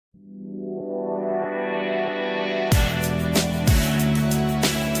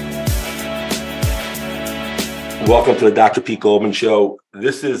Welcome to the Dr. Pete Goldman Show.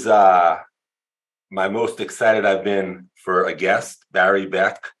 This is my most excited I've been for a guest, Barry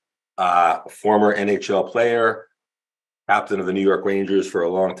Beck, former NHL player, captain of the New York Rangers for a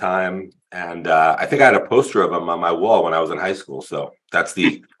long time. And I think I had a poster of him on my wall when I was in high school. So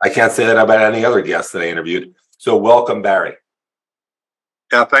I can't say that about any other guests that I interviewed. So welcome, Barry.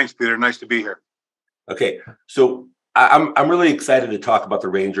 Yeah, thanks, Peter. Nice to be here. Okay, so I'm really excited to talk about the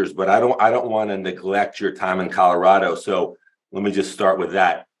Rangers, but I don't want to neglect your time in Colorado. So let me just start with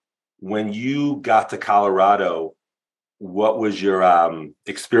that. When you got to Colorado, what was your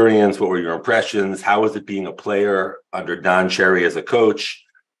experience? What were your impressions? How was it being a player under Don Cherry as a coach?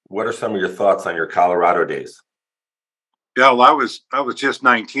 What are some of your thoughts on your Colorado days? Yeah, well, I was just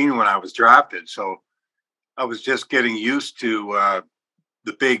 19 when I was drafted, so I was just getting used to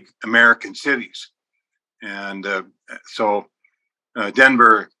the big American cities, and so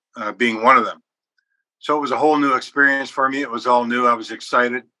Denver being one of them. So it was a whole new experience for me. It was all new. I was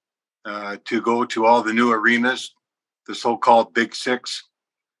excited to go to all the new arenas, the so-called Big Six,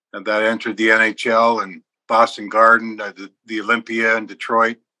 that entered the NHL, and Boston Garden, the Olympia in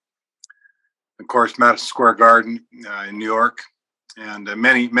Detroit, of course, Madison Square Garden in New York, and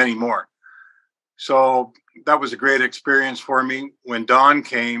many, many more. So that was a great experience for me. When Don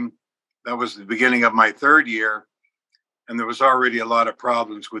came, that was the beginning of my third year, and there was already a lot of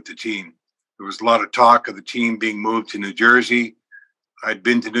problems with the team. There was a lot of talk of the team being moved to New Jersey. I'd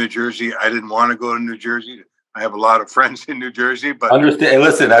been to New Jersey. I didn't want to go to New Jersey. I have a lot of friends in New Jersey, but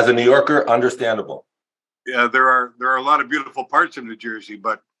listen, as a New Yorker, understandable. Yeah, there are a lot of beautiful parts of New Jersey,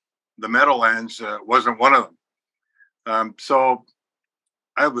 but the Meadowlands wasn't one of them. So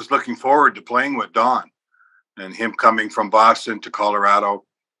I was looking forward to playing with Don and him coming from Boston to Colorado,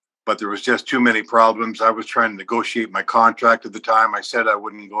 but there was just too many problems. I was trying to negotiate my contract at the time. I said I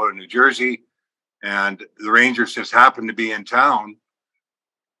wouldn't go to New Jersey, and the Rangers just happened to be in town.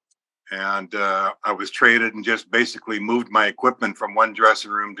 And I was traded and just basically moved my equipment from one dressing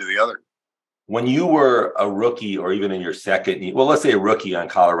room to the other. When you were a rookie, or even in your second, well, let's say a rookie on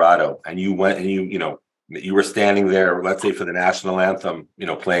Colorado, and you went and you were standing there, let's say for the national anthem,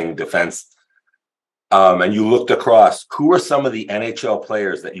 playing defense, and you looked across, who were some of the NHL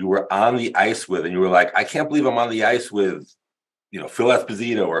players that you were on the ice with, and you were like, I can't believe I'm on the ice with, Phil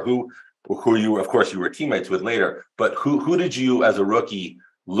Esposito, or who you, of course, you were teammates with later, but who did you as a rookie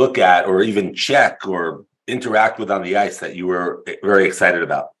look at, or even check or interact with on the ice that you were very excited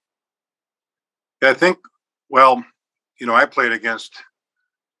about? Yeah, I think, well, I played against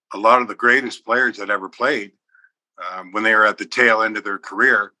a lot of the greatest players that ever played when they were at the tail end of their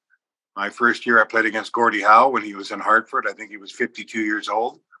career. My first year, I played against Gordie Howe when he was in Hartford. I think he was 52 years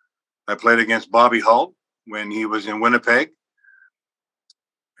old. I played against Bobby Hull when he was in Winnipeg.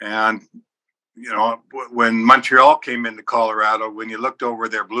 And, when Montreal came into Colorado, when you looked over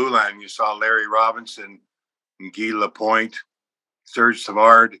their blue line, you saw Larry Robinson, and Guy Lapointe, Serge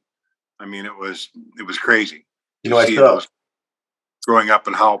Savard. I mean, it was crazy to see those growing up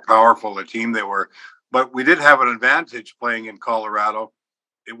and how powerful a team they were. But we did have an advantage playing in Colorado.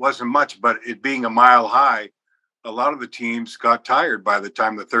 It wasn't much, but it being a mile high, a lot of the teams got tired by the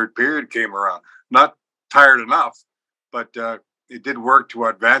time the third period came around. Not tired enough, but it did work to our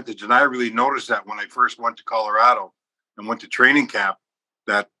advantage. And I really noticed that when I first went to Colorado and went to training camp,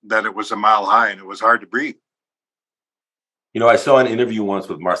 that it was a mile high and it was hard to breathe. I saw an interview once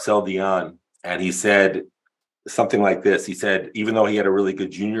with Marcel Dion, and he said something like this. He said, even though he had a really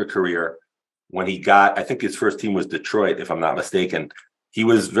good junior career, when he got, I think his first team was Detroit, if I'm not mistaken, he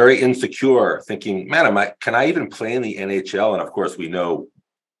was very insecure, thinking, man, can I even play in the NHL? And of course, we know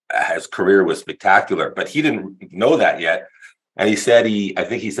his career was spectacular, but he didn't know that yet. And he said, I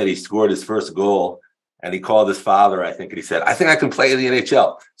think he said he scored his first goal, and he called his father, I think, and he said, I think I can play in the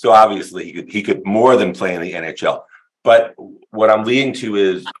NHL. So obviously he could more than play in the NHL. But what I'm leading to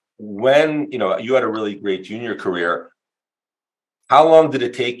is, when you had a really great junior career, how long did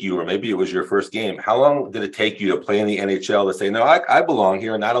it take you, or maybe it was your first game, how long did it take you to play in the NHL to say, no, I belong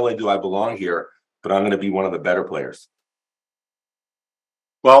here. Not only do I belong here, but I'm going to be one of the better players?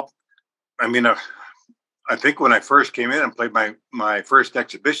 Well, I mean, I think when I first came in and played my first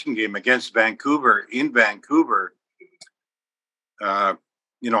exhibition game against Vancouver, I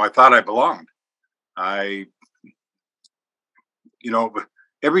thought I belonged.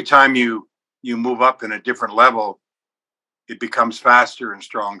 Every time you move up in a different level, it becomes faster and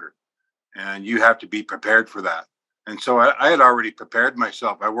stronger, and you have to be prepared for that. And so I had already prepared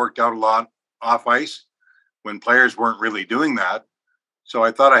myself. I worked out a lot off ice when players weren't really doing that. So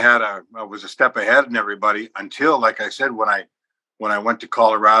I thought I was a step ahead in everybody until, like I said, when when I went to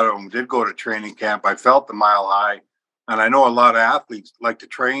Colorado and did go to training camp, I felt the mile high. And I know a lot of athletes like to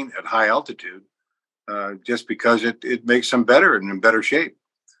train at high altitude just because it makes them better and in better shape.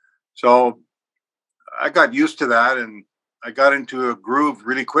 So I got used to that, and I got into a groove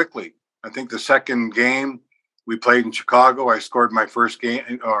really quickly. I think the second game we played in Chicago, I scored my first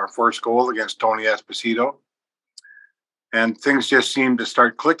goal against Tony Esposito. And things just seemed to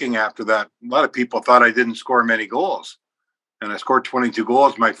start clicking after that. A lot of people thought I didn't score many goals. And I scored 22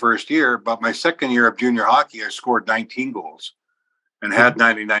 goals my first year. But my second year of junior hockey, I scored 19 goals and had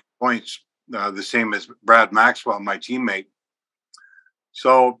 99 points, the same as Brad Maxwell, my teammate.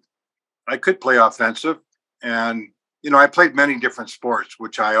 So I could play offensive. And, I played many different sports,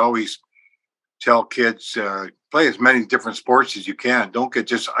 which I always tell kids, play as many different sports as you can. Don't get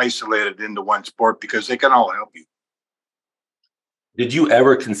just isolated into one sport because they can all help you. Did you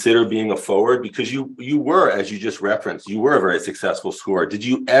ever consider being a forward? Because you were, as you just referenced, you were a very successful scorer. Did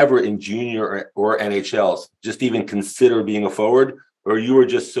you ever in junior or NHLs just even consider being a forward, or you were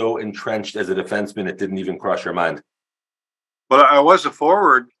just so entrenched as a defenseman it didn't even cross your mind? Well, I was a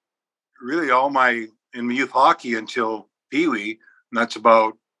forward really in youth hockey until Pee Wee, and that's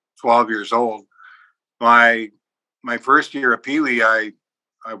about 12 years old. My first year of Pee Wee, I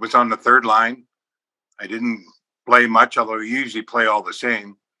was on the third line. I didn't play much, although you usually play all the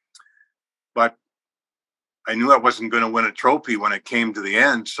same. But I knew I wasn't going to win a trophy when it came to the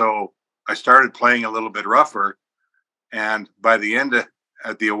end, so I started playing a little bit rougher. And by the end at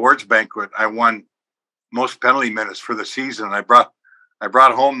the awards banquet, I won most penalty minutes for the season. I brought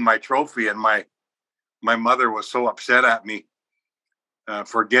home my trophy, and my mother was so upset at me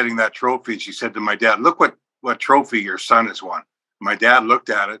for getting that trophy. She said to my dad, "Look what trophy your son has won." My dad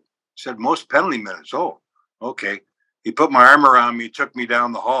looked at it, said, "Most penalty minutes." Oh, okay. He put my arm around me, took me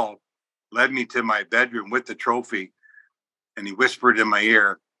down the hall, led me to my bedroom with the trophy, and he whispered in my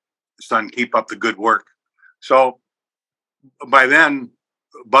ear, "Son, keep up the good work." So by then,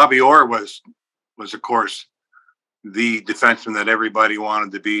 Bobby Orr was of course the defenseman that everybody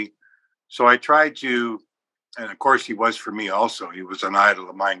wanted to be. So I tried to, and of course he was for me also. He was an idol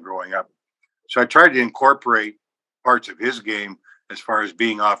of mine growing up. So I tried to incorporate parts of his game as far as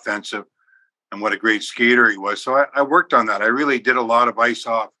being offensive and what a great skater he was. So I worked on that. I really did a lot of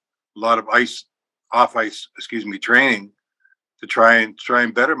off ice training to try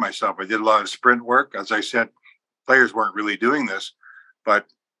and better myself. I did a lot of sprint work. As I said, players weren't really doing this, but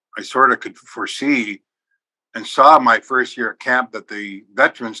I sort of could foresee and saw my first year at camp that the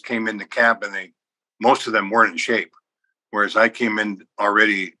veterans came into camp and most of them weren't in shape, whereas I came in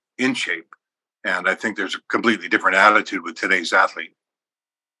already in shape. And I think there's a completely different attitude with today's athlete.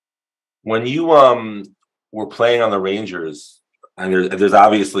 When you were playing on the Rangers, and there's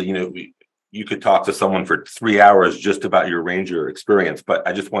obviously, you could talk to someone for 3 hours just about your Ranger experience, but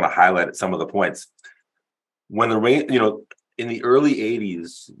I just want to highlight some of the points. When in the early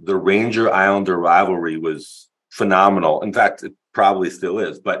 80s, the Ranger-Islander rivalry was phenomenal. In fact, it probably still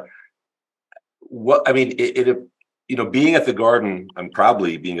is. But being at the Garden, and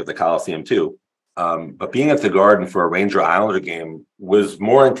probably being at the Coliseum too, but being at the Garden for a Ranger-Islander game was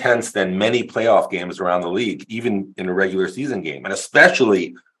more intense than many playoff games around the league, even in a regular season game, and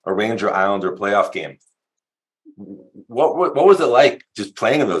especially a Ranger-Islander playoff game. What was it like just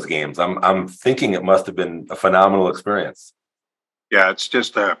playing in those games? I'm thinking it must have been a phenomenal experience. Yeah, it's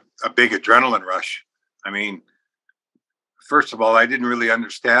just a big adrenaline rush. I mean, first of all, I didn't really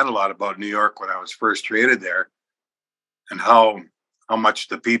understand a lot about New York when I was first traded there, and how much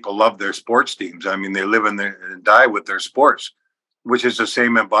the people love their sports teams. I mean, they live and die with their sports, which is the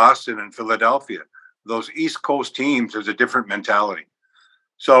same in Boston and Philadelphia. Those East Coast teams, there's a different mentality.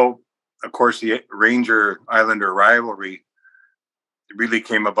 So, of course, the Ranger-Islander rivalry really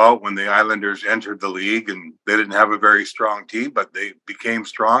came about when the Islanders entered the league, and they didn't have a very strong team, but they became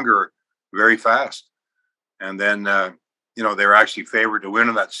stronger very fast. And then, they were actually favored to win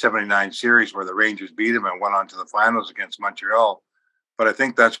in that 79 series where the Rangers beat them and went on to the finals against Montreal. But I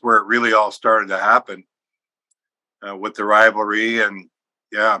think that's where it really all started to happen with the rivalry. And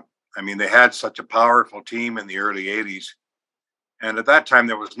yeah, I mean, they had such a powerful team in the early 80s. And at that time,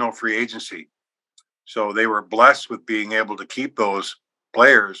 there was no free agency. So they were blessed with being able to keep those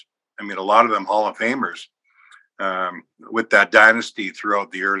players. I mean, a lot of them Hall of Famers with that dynasty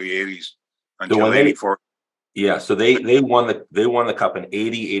throughout the early 80s until 84. Yeah, so they won the cup in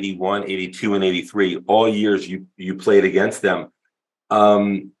 80, 81, 82, and 83. All years you played against them.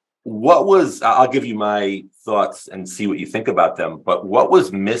 I'll give you my thoughts and see what you think about them, but what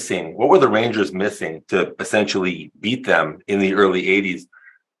was missing? What were the Rangers missing to essentially beat them in the early 80s?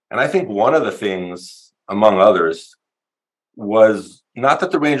 And I think one of the things, among others, was not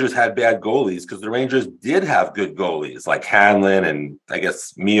that the Rangers had bad goalies, because the Rangers did have good goalies like Hanlon, and I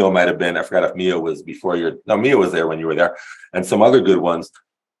guess Mio might have been. I forgot if Mio was before your. No, Mio was there when you were there, and some other good ones.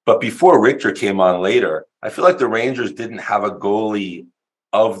 But before Richter came on later, I feel like the Rangers didn't have a goalie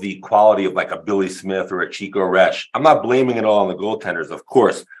of the quality of like a Billy Smith or a Chico Resch. I'm not blaming it all on the goaltenders. Of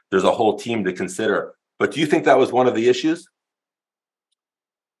course, there's a whole team to consider. But do you think that was one of the issues?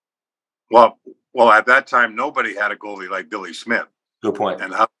 Well, at that time, nobody had a goalie like Billy Smith. Good point.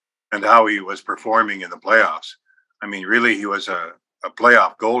 And how he was performing in the playoffs. I mean, really, he was a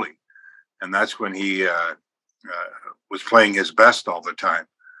playoff goalie, and that's when he was playing his best all the time.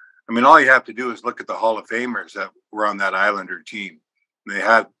 I mean, all you have to do is look at the Hall of Famers that were on that Islander team. They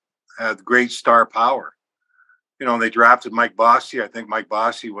had great star power. You know, they drafted Mike Bossy. I think Mike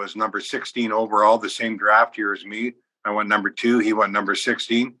Bossy was number 16 overall, the same draft year as me. I went number 2. He went number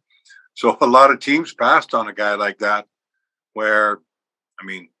 16. So a lot of teams passed on a guy like that, where, I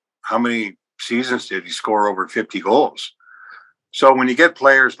mean, how many seasons did he score over 50 goals? So when you get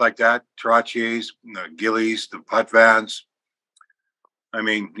players like that, Trottiers, Gillies, the Putvans, I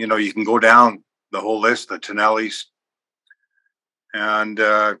mean, you know, you can go down the whole list, the Tonellis. And,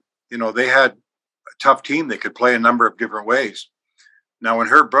 you know, they had a tough team. They could play a number of different ways. Now, when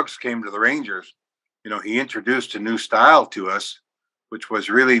Herb Brooks came to the Rangers, you know, he introduced a new style to us, which was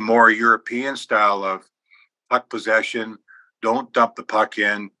really more European style of puck possession. Don't dump the puck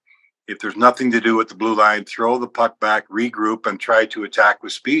in. If there's nothing to do with the blue line, throw the puck back, regroup, and try to attack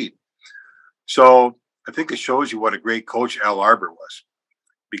with speed. So I think it shows you what a great coach Al Arbor was,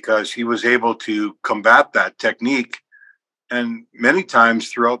 because he was able to combat that technique. And many times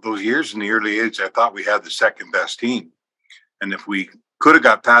throughout those years in the early 80s, I thought we had the second best team. And if we could have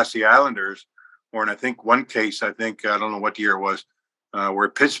got past the Islanders, or in I think one case, I don't know what year it was, where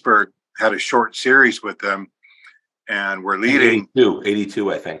Pittsburgh had a short series with them and were leading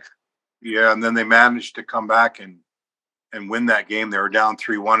 82, I think. Yeah, and then they managed to come back and win that game. They were down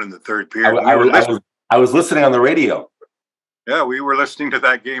 3-1 in the third period. I was listening on the radio. Yeah, we were listening to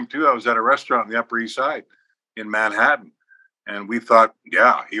that game too. I was at a restaurant on the Upper East Side in Manhattan, and we thought,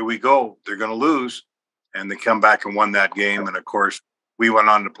 yeah, here we go. They're going to lose, and they come back and won that game. And of course, we went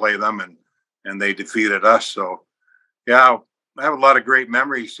on to play them, and they defeated us. So, yeah, I have a lot of great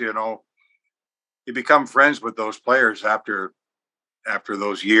memories. You know, you become friends with those players after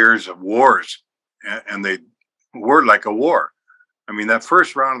those years of wars, and they were like a war. I mean, that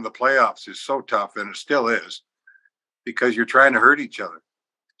first round of the playoffs is so tough, and it still is, because you're trying to hurt each other.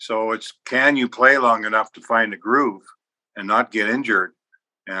 So it's, can you play long enough to find a groove and not get injured?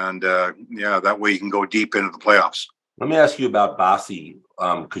 And that way you can go deep into the playoffs. Let me ask you about Bossy,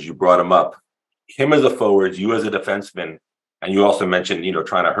 because you brought him up. Him as a forward, you as a defenseman, and you also mentioned, you know,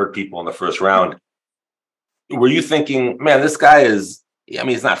 trying to hurt people in the first round. Were you thinking, man, this guy is, I mean,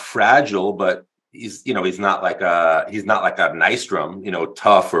 he's not fragile, but he's not like a Nystrom, you know,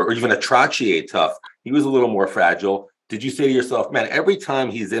 tough, or even a Trottier tough. He was a little more fragile. Did you say to yourself, man, every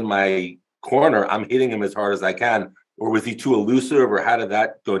time he's in my corner, I'm hitting him as hard as I can? Or was he too elusive, or how did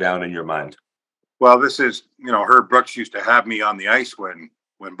that go down in your mind? Well, this is, you know, Herb Brooks used to have me on the ice when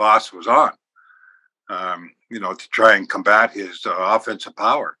Boss was on, you know, to try and combat his offensive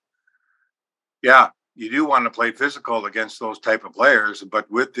power. Yeah, you do want to play physical against those type of players, but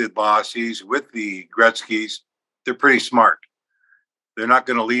with the Bossies, with the Gretzkys, they're pretty smart. They're not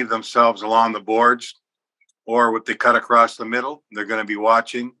going to leave themselves along the boards, or if they cut across the middle, they're going to be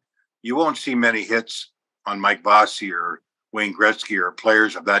watching. You won't see many hits on Mike Bossy or Wayne Gretzky or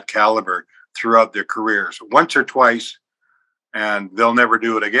players of that caliber throughout their careers. Once or twice, and they'll never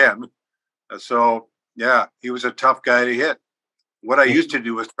do it again. So, yeah, he was a tough guy to hit. What I used to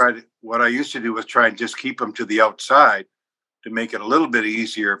do was try and just keep him to the outside to make it a little bit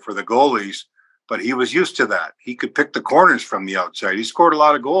easier for the goalies. But he was used to that. He could pick the corners from the outside. He scored a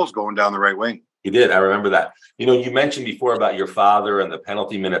lot of goals going down the right wing. He did. I remember that. You know, you mentioned before about your father and the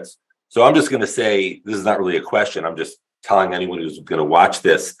penalty minutes. So I'm just going to say, this is not really a question. I'm just telling anyone who's going to watch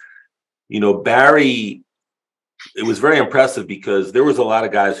this. You know, Barry, it was very impressive because there was a lot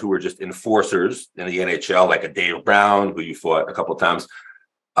of guys who were just enforcers in the NHL, like a Dave Brown, who you fought a couple of times.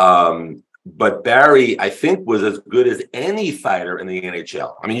 But Barry, I think, was as good as any fighter in the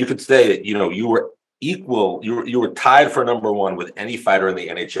NHL. I mean, you could say that, you know, you were equal, you were tied for number one with any fighter in the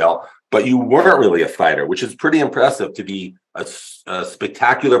NHL, but you weren't really a fighter, which is pretty impressive, to be a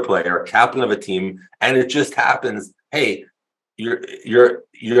spectacular player, captain of a team, and it just happens, hey, you're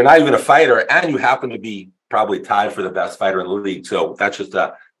not even a fighter, and you happen to be probably tied for the best fighter in the league. So that's just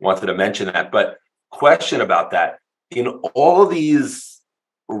wanted to mention that. But question about that: in all of these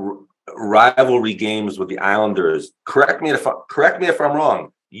rivalry games with the Islanders, correct me if I'm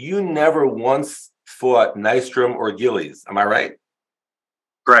wrong, you never once fought Nystrom or Gillies. Am I right?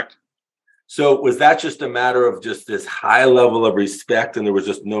 Correct. So was that just a matter of just this high level of respect and there was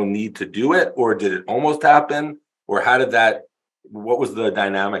just no need to do it? Or did it almost happen? Or what was the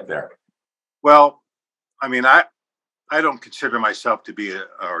dynamic there? Well, I mean, I don't consider myself to be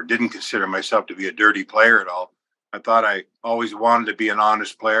or didn't consider myself to be a dirty player at all. I thought I always wanted to be an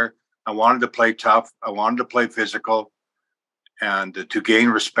honest player. I wanted to play tough. I wanted to play physical and to gain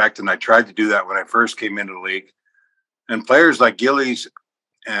respect. And I tried to do that when I first came into the league. And players like Gillies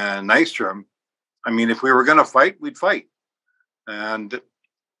and Nystrom, I mean, if we were going to fight, we'd fight. And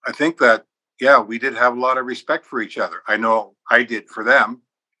I think that, yeah, we did have a lot of respect for each other. I know I did for them.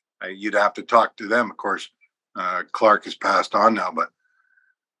 You'd have to talk to them. Of course, Clark has passed on now,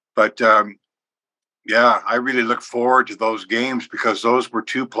 but yeah, I really look forward to those games because those were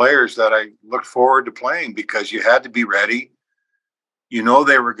two players that I looked forward to playing because you had to be ready. You know,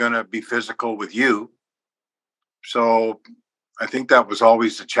 they were going to be physical with you. So I think that was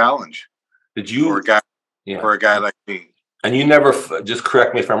always the challenge. For a guy like me? And you never, just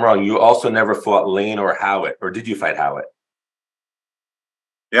correct me if I'm wrong, you also never fought Lane or Howitt, or did you fight Howitt?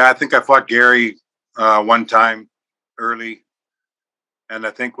 Yeah, I think I fought Gary one time early. And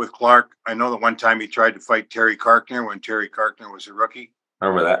I think with Clark, I know that one time he tried to fight Terry Karkner when Terry Karkner was a rookie. I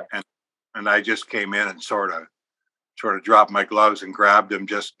remember that. And I just came in and sort of dropped my gloves and grabbed him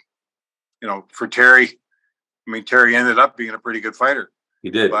just, for Terry. I mean, Terry ended up being a pretty good fighter. He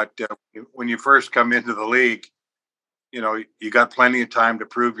did. But when you first come into the league, you got plenty of time to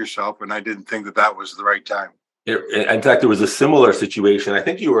prove yourself. And I didn't think that was the right time. In fact, there was a similar situation. I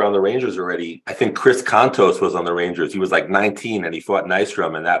think you were on the Rangers already. I think Chris Kontos was on the Rangers. He was like 19 and he fought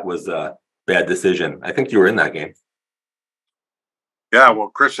Nystrom, and that was a bad decision. I think you were in that game. Yeah, well,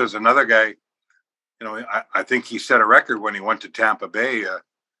 Chris is another guy. I think he set a record when he went to Tampa Bay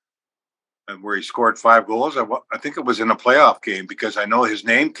and where he scored 5 goals. I think it was in a playoff game because I know his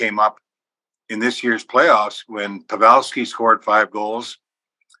name came up in this year's playoffs when Pavelski scored 5 goals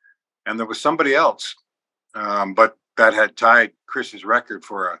and there was somebody else. But that had tied Chris's record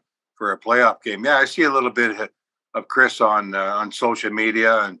for a playoff game. Yeah, I see a little bit of Chris on social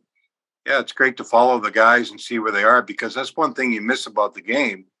media, and yeah, it's great to follow the guys and see where they are because that's one thing you miss about the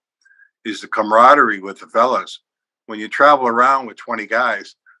game is the camaraderie with the fellas. When you travel around with 20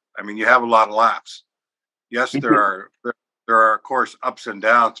 guys, I mean, you have a lot of laughs. Yes, there are of course ups and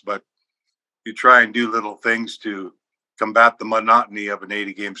downs, but you try and do little things to combat the monotony of an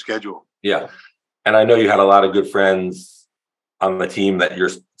 80-game schedule. Yeah. And I know you had a lot of good friends on the team that you're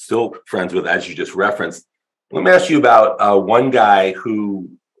still friends with, as you just referenced. Let me ask you about one guy who,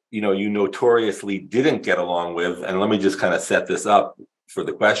 you notoriously didn't get along with. And let me just kind of set this up for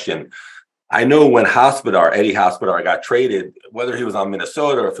the question. I know when Eddie Hospodar got traded, whether he was on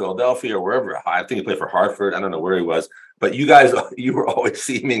Minnesota or Philadelphia or wherever, I think he played for Hartford. I don't know where he was. But you were always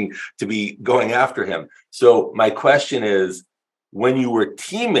seeming to be going after him. So my question is, when you were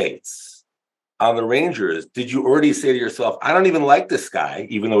teammates on the Rangers, did you already say to yourself, I don't even like this guy,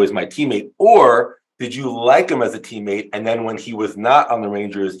 even though he's my teammate? Or did you like him as a teammate? And then when he was not on the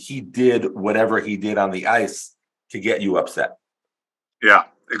Rangers, he did whatever he did on the ice to get you upset? Yeah,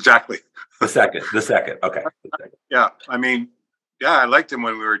 exactly. The second. Okay. Yeah. I mean, yeah, I liked him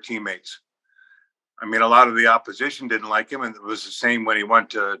when we were teammates. I mean, a lot of the opposition didn't like him. And it was the same when he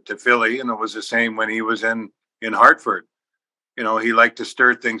went to Philly. And it was the same when he was in Hartford. He liked to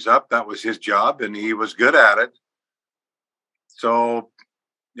stir things up. That was his job, and he was good at it. So,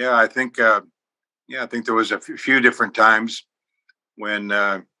 yeah, I think there was a few different times when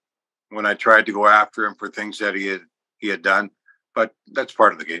I tried to go after him for things that he had done, but that's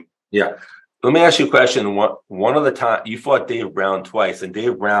part of the game. Yeah. Let me ask you a question. One of the time you fought Dave Brown twice, and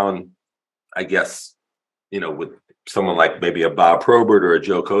Dave Brown, I guess, with someone like maybe a Bob Probert or a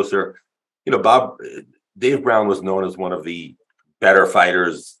Joe Kocur, Dave Brown was known as one of the better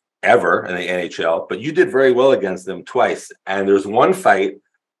fighters ever in the NHL, but you did very well against them twice. And there's one fight,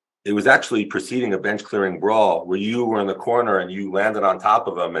 it was actually preceding a bench clearing brawl where you were in the corner and you landed on top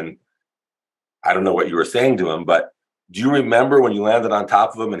of him. And I don't know what you were saying to him, but do you remember when you landed on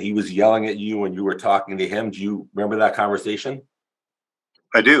top of him and he was yelling at you and you were talking to him? Do you remember that conversation?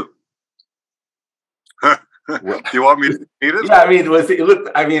 I do. Do you want me to repeat it? Yeah,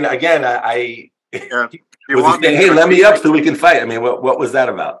 I mean, again, Yeah. was he saying, hey, let me up so we can fight? I mean, what was that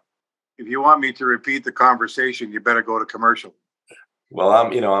about? If you want me to repeat the conversation, you better go to commercial. Well,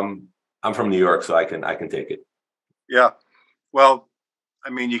 I'm from New York, so I can take it. Yeah. Well,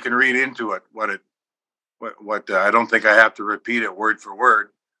 I mean, you can read into it what I don't think I have to repeat it word for word.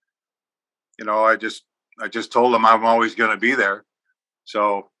 I just told him I'm always going to be there.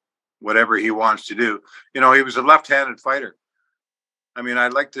 So whatever he wants to do, he was a left-handed fighter. I mean,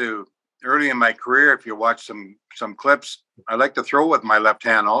 I'd like to early in my career, if you watch some clips, I like to throw with my left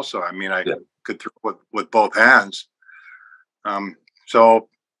hand also. I mean, I could throw with both hands. So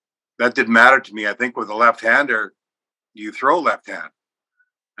that didn't matter to me. I think with a left-hander, you throw left hand.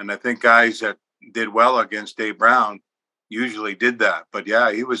 And I think guys that did well against Dave Brown usually did that. But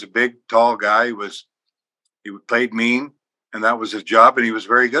yeah, he was a big, tall guy. He played mean, and that was his job, and he was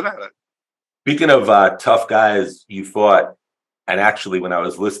very good at it. Speaking of tough guys you fought, and actually when I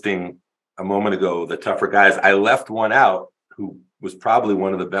was listing a moment ago the tougher guys, I left one out who was probably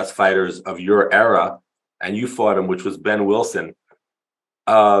one of the best fighters of your era, and you fought him, which was Ben Wilson.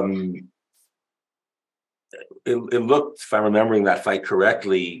 It looked, if I'm remembering that fight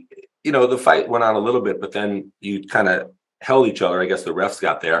correctly, the fight went on a little bit, but then you kind of held each other. I guess the refs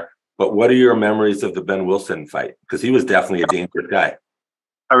got there. But what are your memories of the Ben Wilson fight? Because he was definitely a dangerous guy.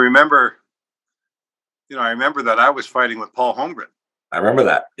 I remember that I was fighting with Paul Holmgren. I remember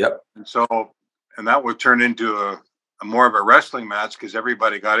that. Yep. And that would turn into a more of a wrestling match because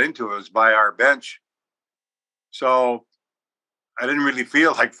everybody got into it. It was by our bench. So I didn't really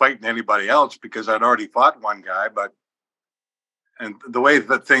feel like fighting anybody else because I'd already fought one guy. And the way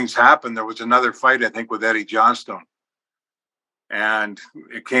that things happened, there was another fight, I think, with Eddie Johnstone. And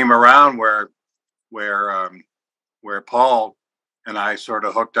it came around where Paul and I sort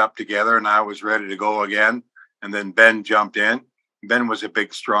of hooked up together, and I was ready to go again. And then Ben jumped in. Ben was a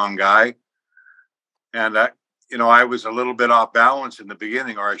big, strong guy. And I was a little bit off balance in the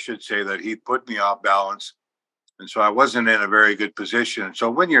beginning, or I should say that he put me off balance. And so I wasn't in a very good position. So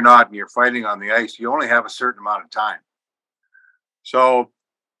when you're not and you're fighting on the ice, you only have a certain amount of time. So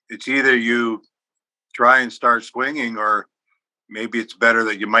it's either you try and start swinging, or maybe it's better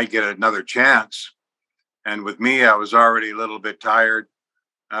that you might get another chance. And with me, I was already a little bit tired.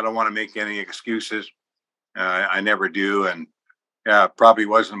 I don't want to make any excuses. I never do. And yeah, it probably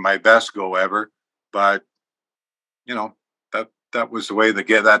wasn't my best go ever. But, that was the way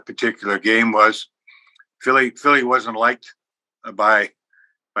that particular game was. Philly wasn't liked by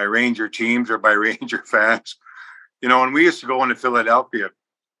Ranger teams or by Ranger fans. When we used to go into Philadelphia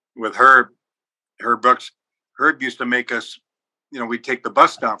with Herb Brooks, Herb used to make us, we'd take the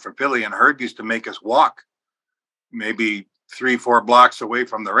bus down from Philly, and Herb used to make us walk maybe 3-4 blocks away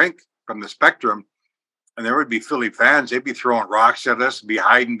from the rink, from the Spectrum. And there would be Philly fans. They'd be throwing rocks at us, be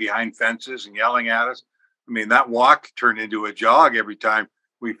hiding behind fences and yelling at us. I mean, that walk turned into a jog every time.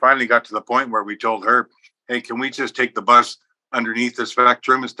 We finally got to the point where we told Herb, hey, can we just take the bus underneath the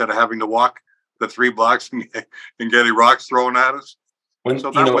Spectrum instead of having to walk the 3 blocks and getting rocks thrown at us? And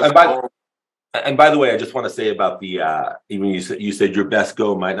by the way, I just want to say about the even you said your best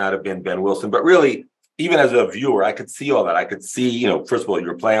go might not have been Ben Wilson, but really, even as a viewer, I could see all that. I could see, first of all, you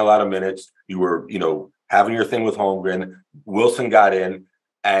were playing a lot of minutes. You were, having your thing with Holmgren. Wilson got in,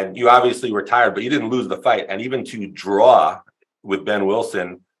 and you obviously were tired, but you didn't lose the fight. And even to draw with Ben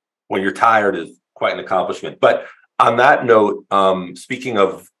Wilson when you're tired is quite an accomplishment. But on that note, speaking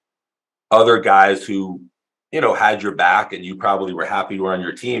of other guys who, had your back and you probably were happy you were on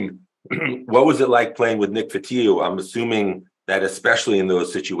your team, what was it like playing with Nick Fotiu? I'm assuming that especially in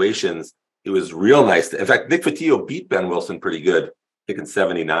those situations, it was real nice. In fact, Nick Fotiu beat Ben Wilson pretty good, I think in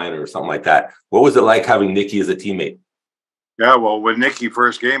 79 or something like that. What was it like having Nicky as a teammate? Yeah, well, when Nicky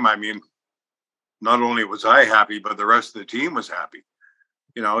first came, I mean, not only was I happy, but the rest of the team was happy.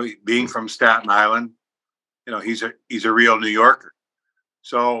 Being from Staten Island, he's a real New Yorker.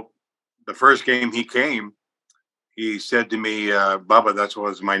 So the first game he came, he said to me, Bubba, that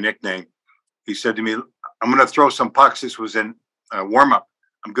was my nickname. He said to me, I'm going to throw some pucks. This was in warm-up.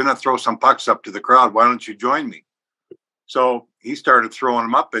 I'm going to throw some pucks up to the crowd. Why don't you join me? So he started throwing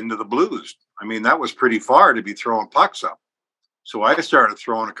them up into the Blues. I mean, that was pretty far to be throwing pucks up. So I started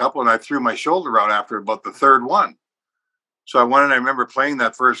throwing a couple, and I threw my shoulder out after about the third one. So I went, and I remember playing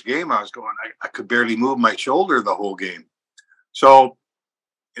that first game. I was going, I could barely move my shoulder the whole game. So,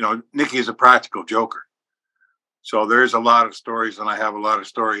 Nicky is a practical joker. So there's a lot of stories, and I have a lot of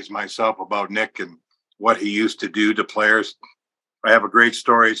stories myself about Nick and what he used to do to players. I have a great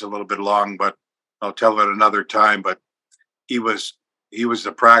story. It's a little bit long, but I'll tell it another time. But he was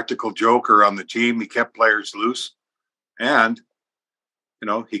the practical joker on the team. He kept players loose, and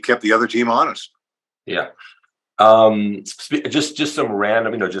he kept the other team honest. Yeah. Just some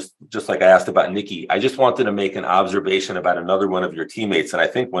random, just like I asked about Nicky. I just wanted to make an observation about another one of your teammates, and I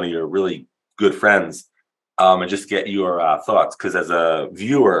think one of your really good friends, and just get your thoughts. Because as a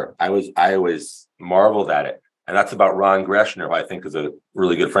viewer, I always marveled at it. And that's about Ron Greshner, who I think is a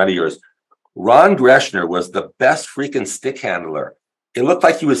really good friend of yours. Ron Greschner was the best freaking stick handler. It looked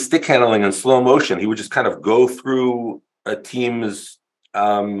like he was stick handling in slow motion. He would just kind of go through a team's,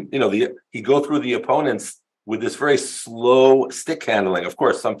 he'd go through the opponents with this very slow stick handling. Of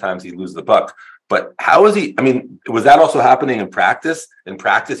course, sometimes he'd lose the puck. But how is he? I mean, was that also happening in practice? In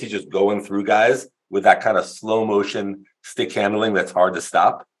practice, he's just going through guys with that kind of slow motion stick handling that's hard to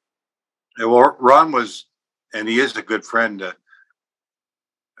stop. Yeah, well, Ron was, and he is a good friend.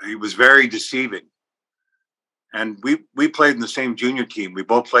 He was very deceiving. And we played in the same junior team. We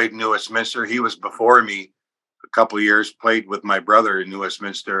both played in New Westminster. He was before me a couple of years, played with my brother in New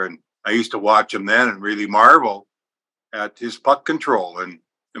Westminster. And I used to watch him then and really marvel at his puck control and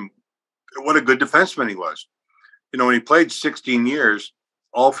what a good defenseman he was. You know, when he played 16 years,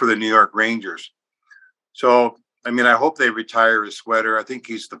 all for the New York Rangers. So, I mean, I hope they retire his sweater. I think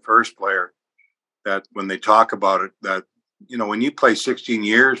he's the first player that when they talk about it, that, you know, when you play 16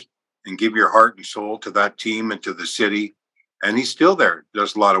 years and give your heart and soul to that team and to the city, and he's still there,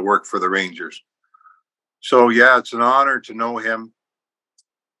 does a lot of work for the Rangers. So, yeah, it's an honor to know him.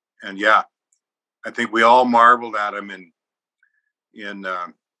 And yeah, I think we all marveled at him in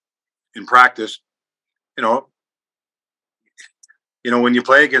practice. When you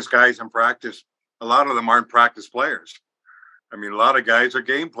play against guys in practice, a lot of them aren't practice players. I mean, a lot of guys are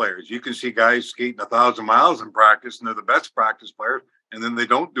game players. You can see guys skating 1,000 miles in practice, and they're the best practice players, and then they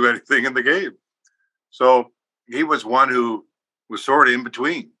don't do anything in the game. So he was one who was sort of in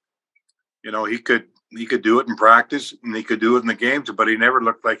between. You know, he could do it in practice, and he could do it in the games, but he never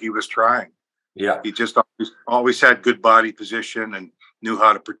looked like he was trying. Yeah, he just always had good body position and knew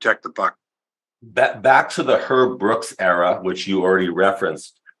how to protect the puck. Back to the Herb Brooks era, which you already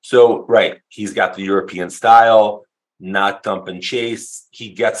referenced. So, right, he's got the European style, not dump and chase. He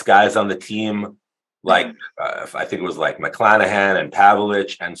gets guys on the team like, I think it was like McClanahan and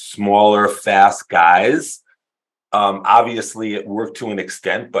Pavlich and smaller, fast guys. Obviously, it worked to an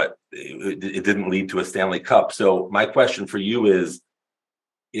extent, but it didn't lead to a Stanley Cup. So my question for you is,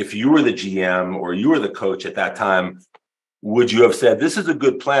 if you were the GM or you were the coach at that time, would you have said, this is a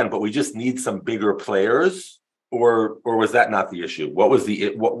good plan, but we just need some bigger players? Or was that not the issue?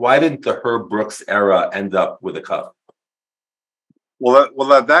 Why didn't the Herb Brooks era end up with a cup?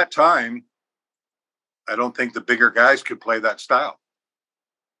 Well, at that time, I don't think the bigger guys could play that style.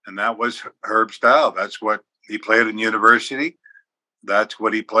 And that was Herb's style. That's what he played in university. That's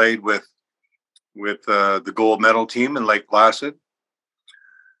what he played with the gold medal team in Lake Placid.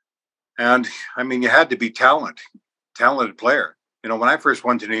 And I mean, you had to be talented player. You know, when I first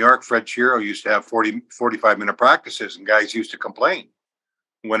went to New York, Fred Shiro used to have 45-minute practices, and guys used to complain.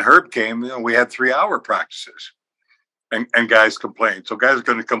 When Herb came, we had 3-hour practices, and guys complained. So guys are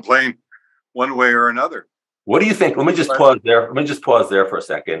going to complain one way or another. What do you think? Let me just pause there for a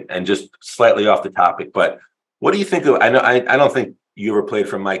second, and just slightly off the topic. But what do you think of? I don't think you ever played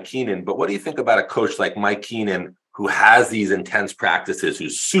for Mike Keenan, but what do you think about a coach like Mike Keenan who has these intense practices,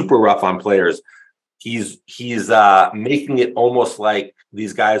 who's super rough on players? He's making it almost like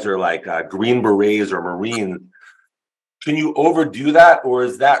these guys are like Green Berets or Marines. Can you overdo that, or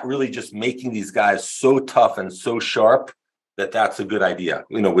is that really just making these guys so tough and so sharp that that's a good idea?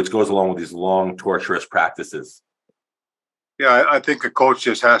 You know, which goes along with these long, torturous practices. Yeah, I think a coach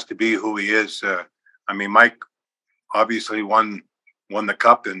just has to be who he is. I mean, Mike obviously won the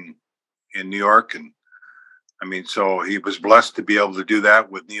cup in New York, and I mean, so he was blessed to be able to do that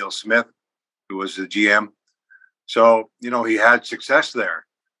with Neil Smith, who was the GM. So, you know, he had success there,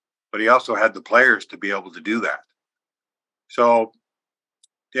 but he also had the players to be able to do that. So,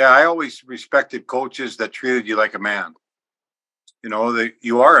 yeah, I always respected coaches that treated you like a man. You know,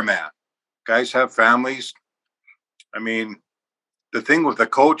 you are a man. Guys have families. I mean, the thing with the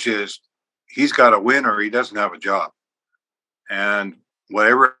coach is he's got to win or he doesn't have a job. And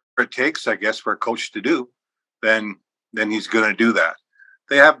whatever it takes, I guess, for a coach to do, then he's going to do that.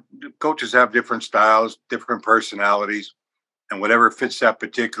 Coaches have different styles, different personalities, and whatever fits that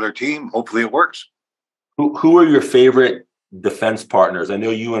particular team, hopefully it works. Who are your favorite defense partners? I know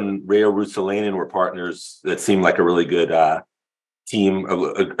you and Reijo Ruotsalainen were partners that seemed like a really good team,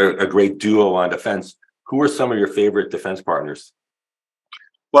 a great duo on defense. Who are some of your favorite defense partners?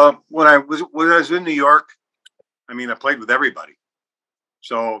 Well, when I was in New York, I mean, I played with everybody.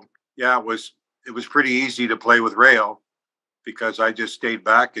 So yeah, it was pretty easy to play with Reijo, because I just stayed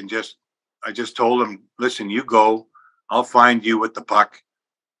back and I just told him, listen, you go, I'll find you with the puck.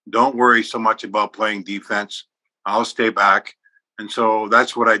 Don't worry so much about playing defense. I'll stay back. And so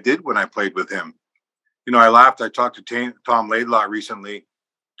that's what I did when I played with him. You know, I laughed. I talked to Tom Laidlaw recently.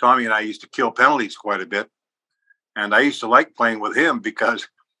 Tommy and I used to kill penalties quite a bit. And I used to like playing with him because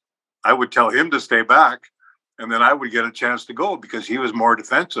I would tell him to stay back, and then I would get a chance to go because he was more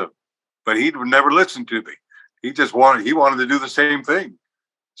defensive. But he would never listen to me. He wanted to do the same thing.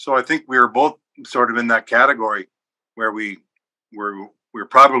 So I think we were both sort of in that category where we're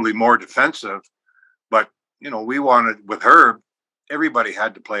probably more defensive, but we wanted with Herb, everybody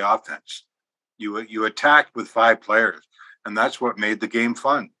had to play offense. You attacked with 5 players, and that's what made the game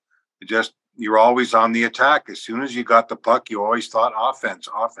fun. You were always on the attack. As soon as you got the puck, you always thought offense.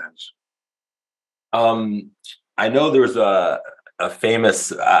 I know there's a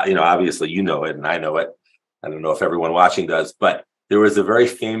famous, obviously you know it and I know it. I don't know if everyone watching does, but there was a very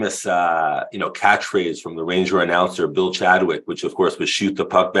famous, catchphrase from the Ranger announcer, Bill Chadwick, which of course was "shoot the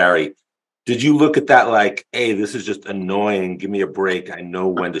puck, Barry." Did you look at that like, hey, this is just annoying. Give me a break. I know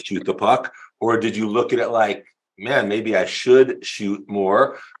when to shoot the puck. Or did you look at it like, man, maybe I should shoot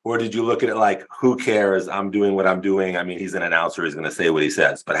more? Or did you look at it like, who cares? I'm doing what I'm doing. I mean, he's an announcer. He's going to say what he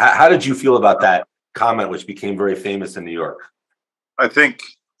says. But how did you feel about that comment, which became very famous in New York? I think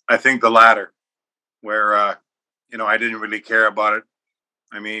the latter, where I didn't really care about it.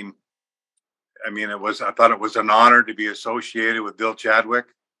 I thought it was an honor to be associated with Bill Chadwick.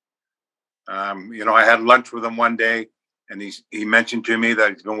 I had lunch with him one day, and he mentioned to me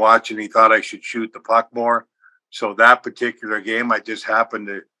that he's been watching. He thought I should shoot the puck more. So that particular game, I just happened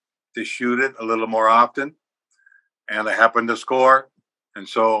to shoot it a little more often, and I happened to score. And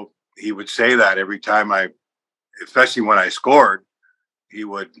so he would say that every time especially when I scored, he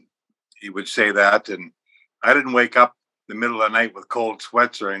would say that. And I didn't wake up in the middle of the night with cold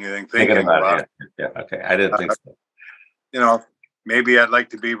sweats or anything thinking about it. Yeah, okay. I didn't think so. Maybe I'd like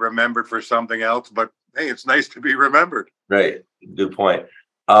to be remembered for something else, but hey, it's nice to be remembered. Right. Good point.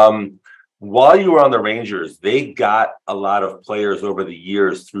 While you were on the Rangers, they got a lot of players over the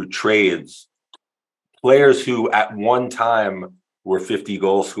years through trades, players who at one time were 50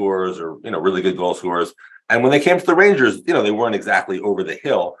 goal scorers or, really good goal scorers. And when they came to the Rangers, they weren't exactly over the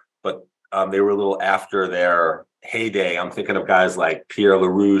hill, but they were a little after their heyday. I'm thinking of guys like Pierre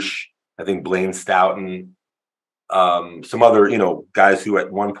LaRouche, I think Blaine Stoughton, some other, guys who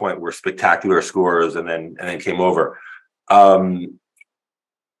at one point were spectacular scorers and then came over. I'm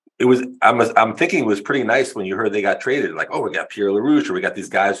thinking it was pretty nice when you heard they got traded, like, oh, we got Pierre LaRouche, or we got these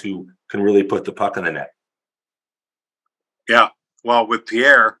guys who can really put the puck in the net. Yeah. Well, with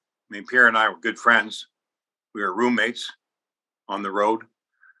Pierre, Pierre and I were good friends. We were roommates on the road.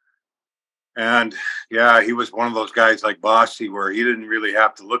 And yeah, he was one of those guys like Bossy where he didn't really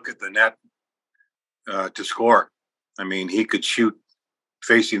have to look at the net to score. He could shoot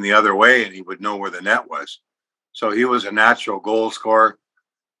facing the other way and he would know where the net was. So he was a natural goal scorer,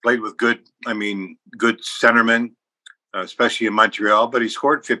 played with good centermen, especially in Montreal, but he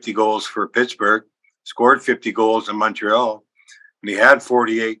scored 50 goals for Pittsburgh, scored 50 goals in Montreal, and he had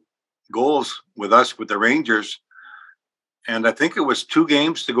 48 goals with us with the Rangers. And I think it was 2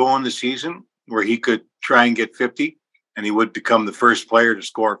 games to go in the season where he could try and get 50, and he would become the first player to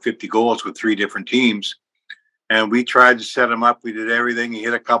score 50 goals with 3 different teams. And we tried to set him up. We did everything. He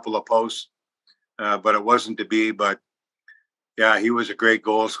hit a couple of posts, but it wasn't to be. But yeah, he was a great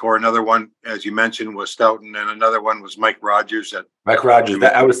goal scorer. Another one, as you mentioned, was Stoughton, and another one was Mike Rogers. Mike Rogers.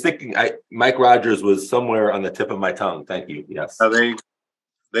 I was thinking Mike Rogers was somewhere on the tip of my tongue. Thank you. Yes.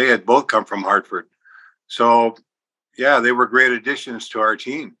 They had both come from Hartford. So yeah, they were great additions to our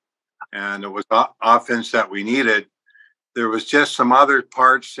team. And it was offense that we needed. There was just some other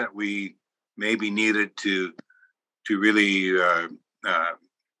parts that we maybe needed to really,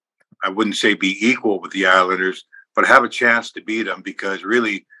 I wouldn't say be equal with the Islanders, but have a chance to beat them, because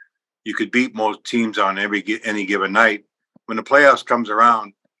really you could beat most teams on any given night. When the playoffs comes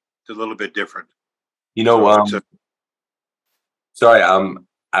around, it's a little bit different. Sorry,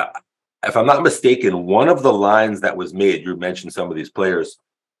 if I'm not mistaken, one of the lines that was made, you mentioned some of these players,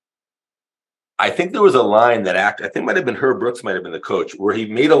 I think there was a line that I think might have been Herb Brooks, might have been the coach, where he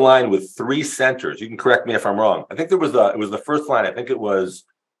made a line with 3 centers. You can correct me if I'm wrong. I think it was the first line. I think it was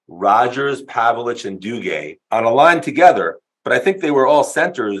Rogers, Pavelich, and Duguay on a line together, but I think they were all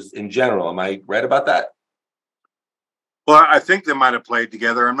centers in general. Am I right about that? Well, I think they might have played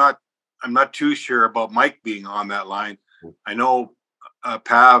together. I'm not too sure about Mike being on that line. I know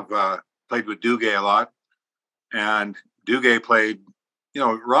Pav played with Duguay a lot, and Duguay played.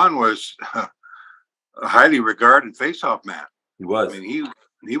 Ron was a highly regarded faceoff man. He was.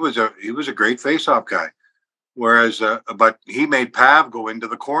 He was a great faceoff guy. Whereas, but he made Pav go into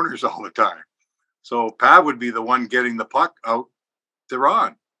the corners all the time. So Pav would be the one getting the puck out to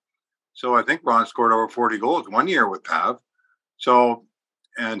Ron. So I think Ron scored over 40 goals one year with Pav. So,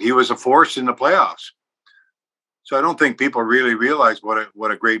 and he was a force in the playoffs. So I don't think people really realize what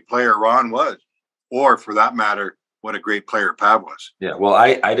a great player Ron was, or for that matter, what a great player Pav was. Yeah, well,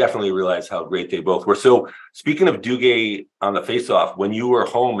 I definitely realized how great they both were. So speaking of Duguay on the faceoff, when you were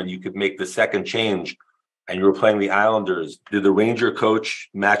home and you could make the second change and you were playing the Islanders, did the Ranger coach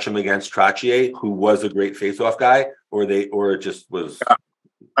match him against Trottier, who was a great faceoff guy, or it just was?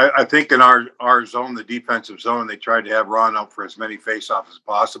 I think in our zone, the defensive zone, they tried to have Ron out for as many faceoffs as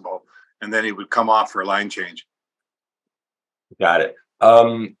possible, and then he would come off for a line change. Got it.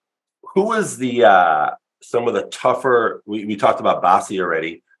 Who was some of the tougher? We talked about Bossy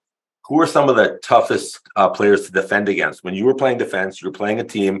already. Who are some of the toughest players to defend against? When you were playing defense, you're playing a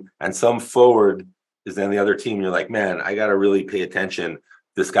team, and some forward is on the other team. You're like, man, I got to really pay attention.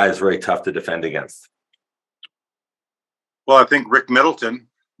 This guy is very tough to defend against. Well, I think Rick Middleton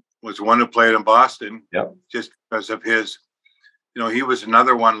was one who played in Boston. Yep. Just because of his, he was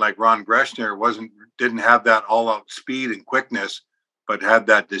another one like Ron Greshner, didn't have that all-out speed and quickness, but had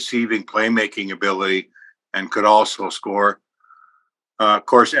that deceiving playmaking ability and could also score. Of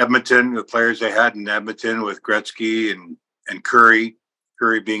course, Edmonton, the players they had in Edmonton with Gretzky and Curry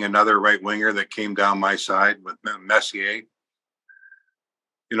being another right winger that came down my side with Messier.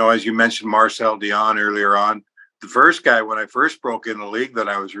 As you mentioned, Marcel Dion earlier on. The first guy, when I first broke in the league, that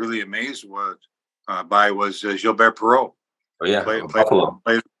I was really amazed by was Gilbert Perreault. Oh, yeah, played Buffalo.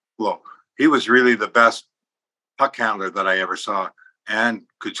 He was really the best puck handler that I ever saw and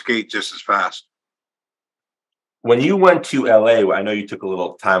could skate just as fast. When you went to LA, I know you took a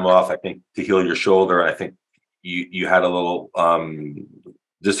little time off, I think, to heal your shoulder. I think you had a little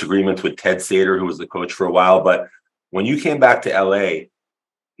disagreement with Ted Sater, who was the coach for a while. But when you came back to LA,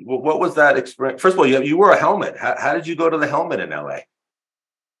 what was that experience? First of all, you wore a helmet. How did you go to the helmet in LA?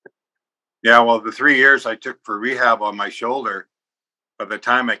 Yeah, well, the 3 years I took for rehab on my shoulder, by the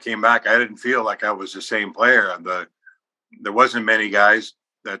time I came back, I didn't feel like I was the same player. There wasn't many guys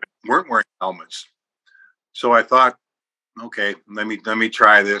that weren't wearing helmets. So I thought, okay, let me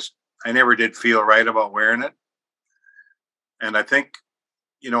try this. I never did feel right about wearing it. And I think,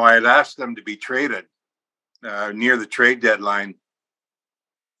 I had asked them to be traded near the trade deadline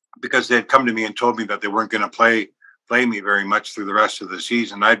because they had come to me and told me that they weren't going to play me very much through the rest of the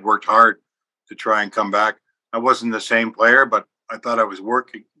season. I'd worked hard to try and come back. I wasn't the same player, but I thought I was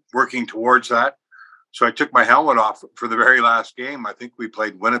working towards that. So I took my helmet off for the very last game. I think we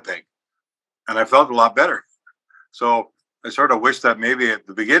played Winnipeg, and I felt a lot better. So I sort of wish that maybe at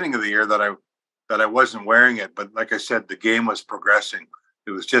the beginning of the year that I wasn't wearing it. But like I said, the game was progressing.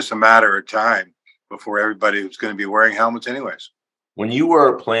 It was just a matter of time before everybody was going to be wearing helmets anyways. When you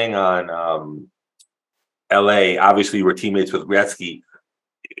were playing on LA, obviously you were teammates with Gretzky.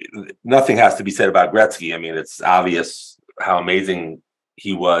 Nothing has to be said about Gretzky. I mean, it's obvious how amazing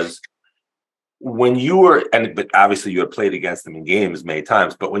he was. When you were, but obviously you had played against him in games many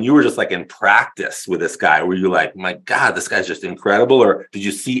times, but when you were just like in practice with this guy, were you like, my God, this guy's just incredible? Or did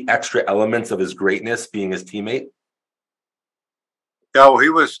you see extra elements of his greatness being his teammate? Yeah, well, he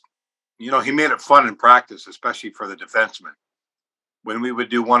was, he made it fun in practice, especially for the defensemen. When we would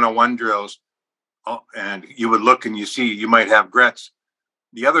do one-on-one drills, and you would look and you might have Gretz.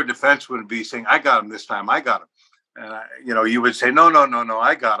 The other defense would be saying, I got him this time, I got him. And, you would say, no,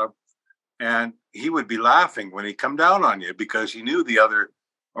 I got him. And he would be laughing when he come down on you because he knew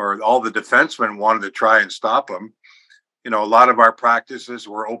all the defensemen wanted to try and stop him. A lot of our practices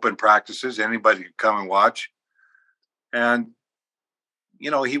were open practices. Anybody could come and watch. And,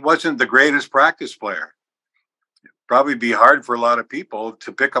 he wasn't the greatest practice player. It'd probably be hard for a lot of people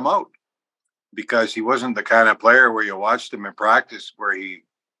to pick him out because he wasn't the kind of player where you watched him in practice where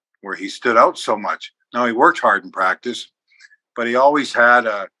he stood out so much. Now, he worked hard in practice, but he always had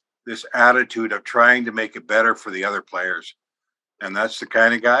this attitude of trying to make it better for the other players. And that's the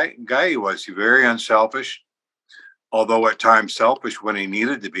kind of guy he was. He's very unselfish, although at times selfish when he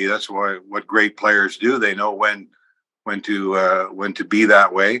needed to be. That's what great players do. They know when to be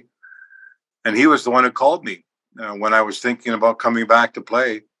that way. And he was the one who called me when I was thinking about coming back to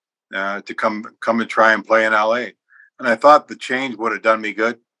play, to come and try and play in LA. And I thought the change would have done me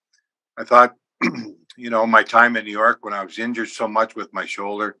good. I thought, my time in New York when I was injured so much with my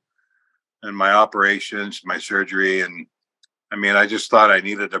shoulder and my operations, my surgery. And I mean, I just thought I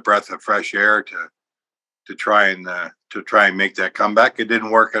needed a breath of fresh air to try and make that comeback. It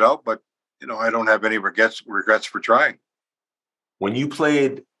didn't work it out, but I don't have any regrets for trying. When you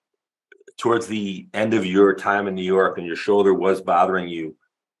played towards the end of your time in New York and your shoulder was bothering you,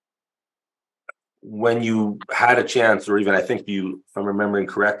 when you had a chance, or even I think if I'm remembering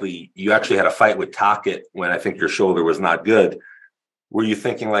correctly, you actually had a fight with Tocchet when I think your shoulder was not good. were you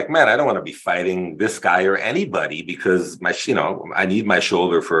thinking like, man, I don't want to be fighting this guy or anybody because I need my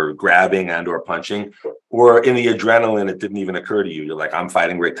shoulder for grabbing and or punching? Or in the adrenaline, it didn't even occur to you. You're like, I'm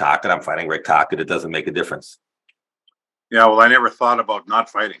fighting Rick Tocchet. I'm fighting Rick Tocchet. It doesn't make a difference. Yeah, well, I never thought about not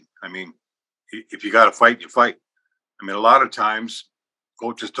fighting. I mean, if you got to fight, you fight. I mean, a lot of times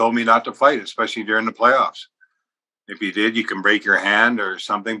coaches told me not to fight, especially during the playoffs. If you did, you can break your hand or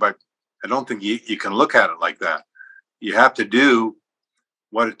something, but I don't think you can look at it like that. You have to do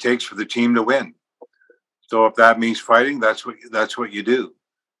what it takes for the team to win. So if that means fighting, that's what you do.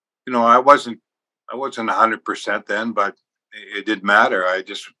 I wasn't 100% then, but it didn't matter. I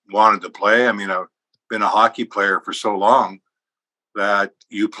just wanted to play. I mean, I've been a hockey player for so long that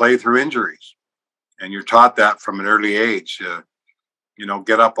you play through injuries, and you're taught that from an early age.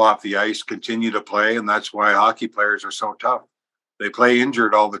 Get up off the ice, continue to play, and that's why hockey players are so tough. They play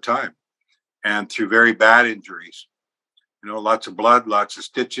injured all the time, and through very bad injuries. Lots of blood, lots of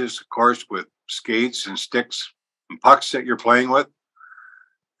stitches, of course, with skates and sticks and pucks that you're playing with.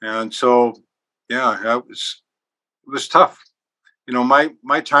 And so, yeah, it was tough.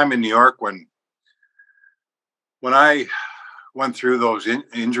 My time in New York when I went through those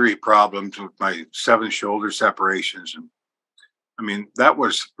injury problems with my 7 shoulder separations, and I mean, that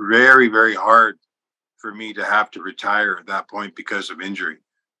was very, very hard for me to have to retire at that point because of injury.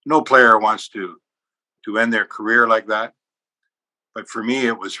 No player wants to end their career like that. But for me,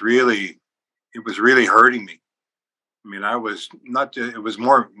 it was really hurting me. I mean, I was not, it was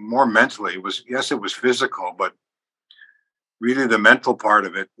more mentally. It was physical, but really the mental part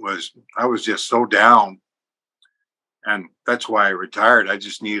of it was, I was just so down. And that's why I retired. I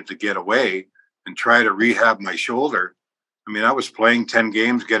just needed to get away and try to rehab my shoulder. I mean, I was playing 10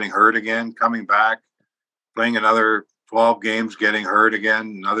 games, getting hurt again, coming back, playing another 12 games, getting hurt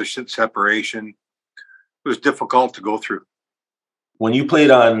again, another separation. It was difficult to go through. When you played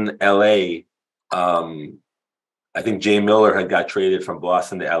on LA, I think Jay Miller had got traded from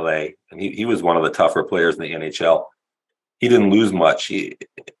Boston to LA, and he was one of the tougher players in the NHL. He didn't lose much. He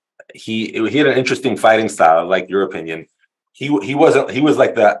had an interesting fighting style. I like your opinion. He was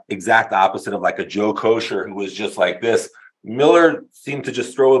like the exact opposite of like a Joe Kosher, who was just like this. Miller seemed to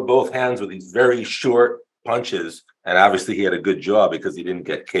just throw with both hands with these very short punches, and obviously he had a good jaw because he didn't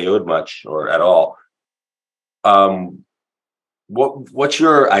get KO'd much or at all. What's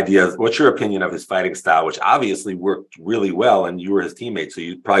your ideas? What's your opinion of his fighting style, which obviously worked really well, and you were his teammate, so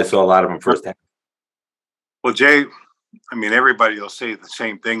you probably saw a lot of him firsthand. Well, Jay, I mean, everybody will say the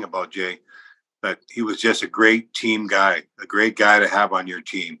same thing about Jay, that he was just a great team guy, a great guy to have on your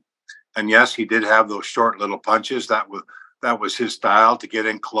team. And yes, he did have those short little punches. That was his style, to get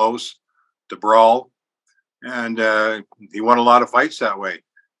in close, to brawl, and he won a lot of fights that way.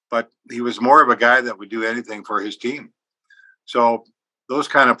 But he was more of a guy that would do anything for his team. So those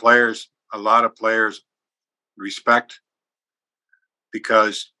kind of players, a lot of players respect,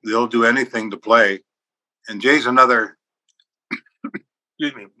 because they'll do anything to play. And Jay's another,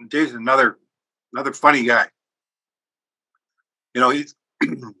 excuse me, Jay's another funny guy. He's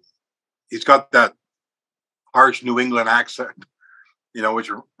got that harsh New England accent,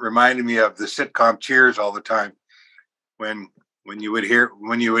 which reminded me of the sitcom Cheers all the time when you would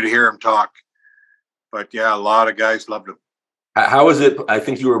hear him talk. But yeah, a lot of guys loved him. How was it? I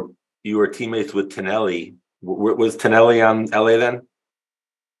think you were teammates with Tonelli. Was Tonelli on LA then?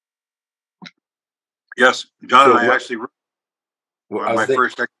 Yes, John and I actually. My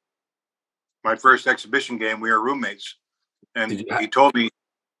first exhibition game, we were roommates, and he told me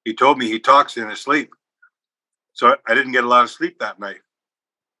he talks in his sleep. So I didn't get a lot of sleep that night.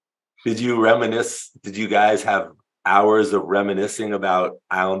 Did you reminisce? Did you guys have hours of reminiscing about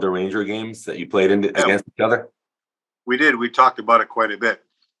Islander Ranger games that you played against each other? We did. We talked about it quite a bit.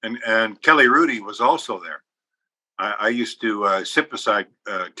 And Kelly Rudy was also there. I used to sit beside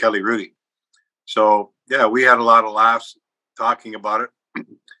Kelly Rudy. So, yeah, we had a lot of laughs talking about it.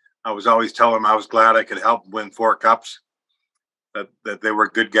 I was always telling him I was glad I could help win 4 cups, that they were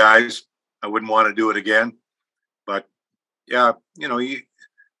good guys. I wouldn't want to do it again. But, yeah,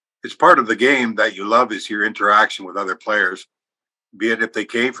 it's part of the game that you love, is your interaction with other players, be it if they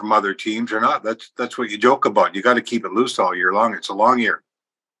came from other teams or not. That's what you joke about. You got to keep it loose all year long. It's a long year.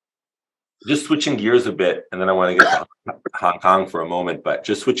 Just switching gears a bit, and then I want to get to Hong Kong for a moment, but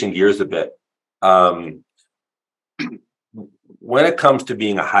just switching gears a bit. When it comes to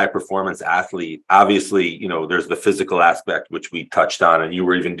being a high performance athlete, obviously, there's the physical aspect, which we touched on, and you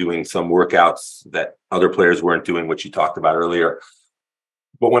were even doing some workouts that other players weren't doing, which you talked about earlier.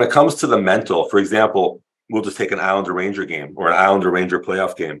 But when it comes to the mental, for example, we'll just take an Islander Ranger game or an Islander Ranger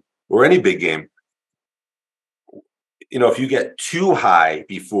playoff game or any big game. if you get too high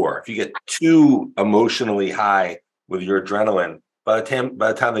before, if you get too emotionally high with your adrenaline, by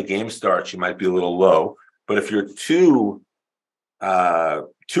the time the game starts, you might be a little low. But if you're too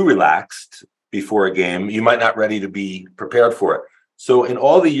relaxed before a game, you might not ready to be prepared for it. So in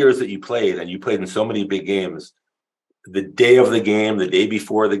all the years that you played, and you played in so many big games, the day of the game, the day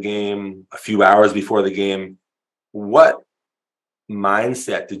before the game, a few hours before the game, what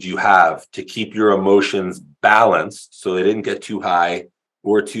mindset did you have to keep your emotions balanced so they didn't get too high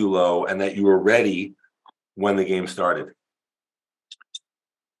or too low, and that you were ready when the game started?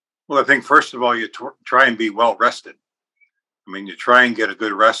 Well, I think first of all, you try and be well rested. I mean, you try and get a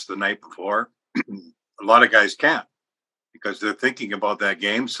good rest the night before. A lot of guys can't because they're thinking about that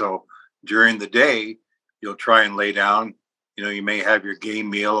game. So during the day, you'll try and lay down. You may have your game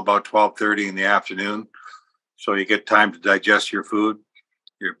meal about 12:30 in the afternoon. So you get time to digest your food.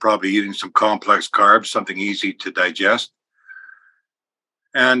 You're probably eating some complex carbs, something easy to digest.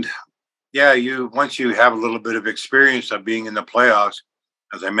 And yeah, once you have a little bit of experience of being in the playoffs,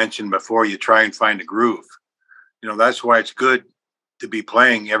 as I mentioned before, you try and find a groove. That's why it's good to be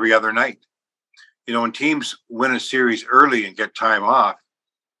playing every other night. When teams win a series early and get time off,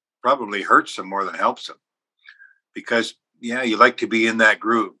 probably hurts them more than helps them. Because, you like to be in that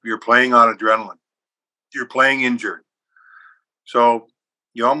groove. You're playing on adrenaline. You're playing injured. So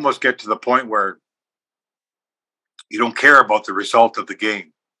you almost get to the point where you don't care about the result of the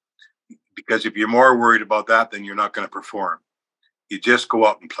game. Because if you're more worried about that, then you're not going to perform. You just go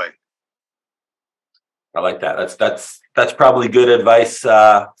out and play. I like that. That's probably good advice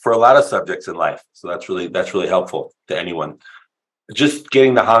for a lot of subjects in life. So that's really helpful to anyone. Just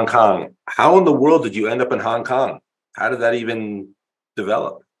getting to Hong Kong. How in the world did you end up in Hong Kong? How did that even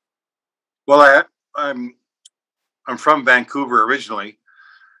develop? Well, I'm from Vancouver originally,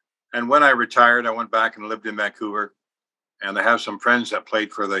 and when I retired, I went back and lived in Vancouver. And I have some friends that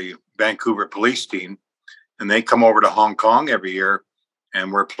played for the Vancouver police team, and they come over to Hong Kong every year,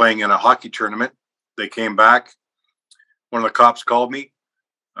 and we're playing in a hockey tournament. They came back. One of the cops called me.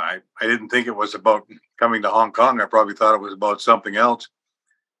 I didn't think it was about coming to Hong Kong. I probably thought it was about something else.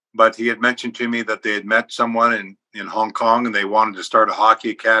 But he had mentioned to me that they had met someone in Hong Kong, and they wanted to start a hockey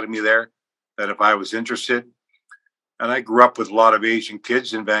academy there, that if I was interested. And I grew up with a lot of Asian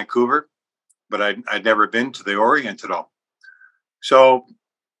kids in Vancouver, but I'd never been to the Orient at all. So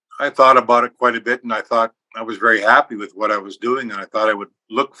I thought about it quite a bit, and I thought I was very happy with what I was doing, and I thought I would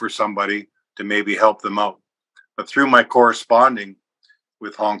look for somebody to maybe help them out. But through my corresponding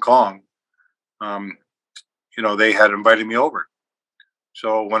with Hong Kong, they had invited me over.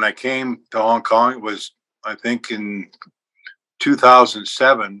 So when I came to Hong Kong, it was, I think, in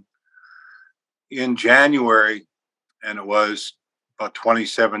 2007, in January, and it was about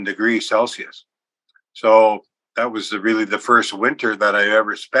 27 degrees Celsius. So that was really the first winter that I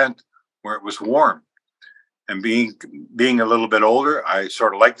ever spent where it was warm. And being a little bit older, I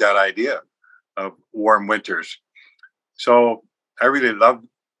sort of like that idea of warm winters. So I really loved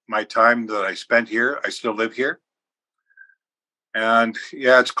my time that I spent here. I still live here. And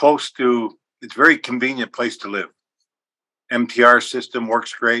it's it's a very convenient place to live. MTR system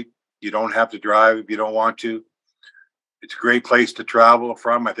works great. You don't have to drive if you don't want to. It's a great place to travel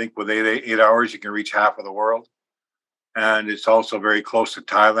from. I think with eight hours, you can reach half of the world. And it's also very close to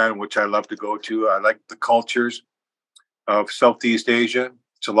Thailand, which I love to go to. I like the cultures of Southeast Asia.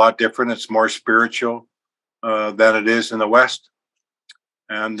 It's a lot different. It's more spiritual than it is in the West.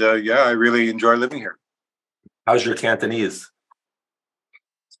 And I really enjoy living here. How's your Cantonese?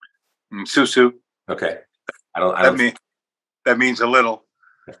 Susu. Okay. That means a little.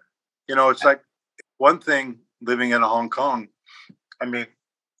 It's like one thing living in Hong Kong. I mean,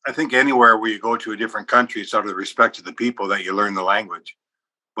 I think anywhere where you go to a different country, it's out of the respect to the people that you learn the language.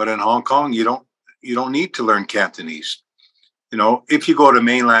 But in Hong Kong, you don't need to learn Cantonese. If you go to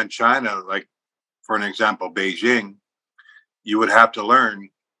mainland China, like for an example, Beijing, you would have to learn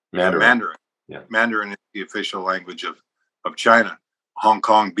Mandarin. Yeah. Mandarin is the official language of China, Hong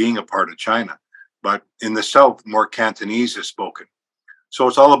Kong being a part of China. But in the South, more Cantonese is spoken. So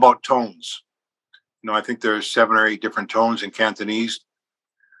it's all about tones. I think there's 7 or 8 different tones in Cantonese.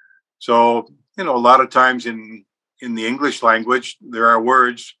 So, a lot of times in the English language, there are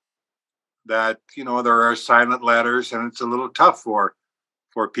words that, there are silent letters, and it's a little tough for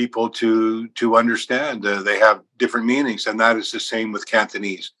people to understand. They have different meanings, and that is the same with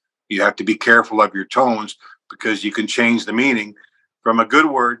Cantonese. You have to be careful of your tones because you can change the meaning from a good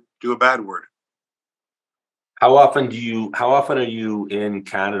word to a bad word. How often are you in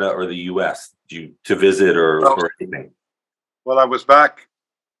Canada or the US to visit or anything? Well, I was back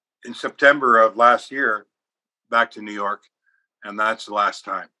in September of last year, back to New York, and that's the last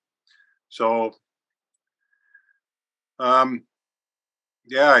time. So,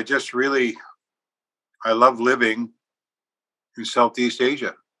 yeah, I love living in Southeast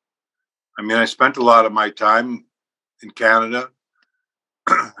Asia. I mean, I spent a lot of my time in Canada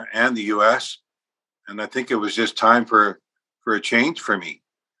and the US, and I think it was just time for a change for me.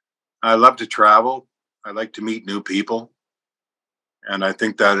 I love to travel. I like to meet new people. And I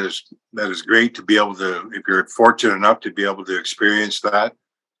think that is great to be able to, if you're fortunate enough to be able to experience that.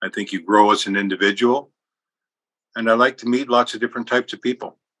 I think you grow as an individual. And I like to meet lots of different types of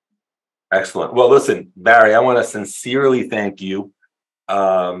people. Excellent. Well, listen, Barry, I want to sincerely thank you.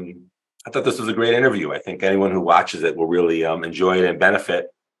 I thought this was a great interview. I think anyone who watches it will really enjoy it and benefit.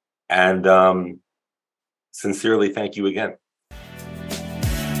 And sincerely thank you again.